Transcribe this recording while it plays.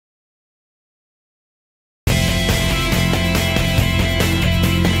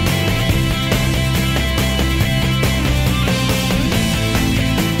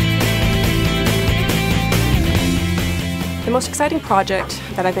most exciting project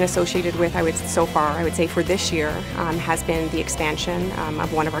that I've been associated with, so far, I would say for this year, has been the expansion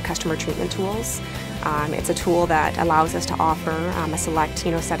of one of our customer treatment tools. It's a tool that allows us to offer a select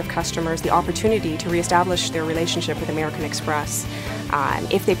set of customers the opportunity to reestablish their relationship with American Express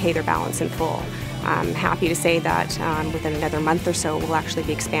if they pay their balance in full. I'm happy to say that within another month or so we'll actually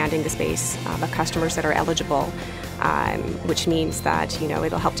be expanding the space of customers that are eligible, which means that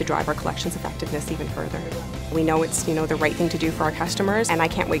it'll help to drive our collections effectiveness even further. We know it's the right thing to do for our customers, and I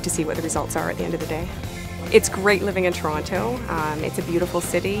can't wait to see what the results are at the end of the day. It's great living in Toronto. It's a beautiful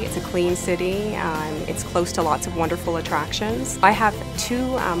city, it's a clean city, it's close to lots of wonderful attractions. I have two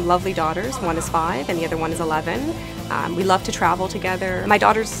lovely daughters, one is 5 and the other one is 11. We love to travel together. My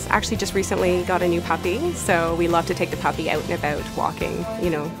daughter's actually just recently got a new puppy, so we love to take the puppy out and about walking,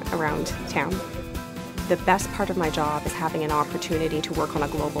 around town. The best part of my job is having an opportunity to work on a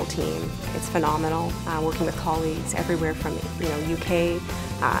global team. It's phenomenal, working with colleagues everywhere from UK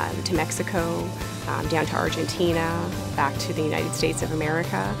to Mexico, down to Argentina, back to the United States of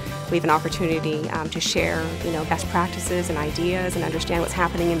America. We have an opportunity to share best practices and ideas and understand what's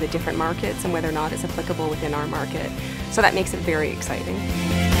happening in the different markets and whether or not it's applicable within our market. So that makes it very exciting.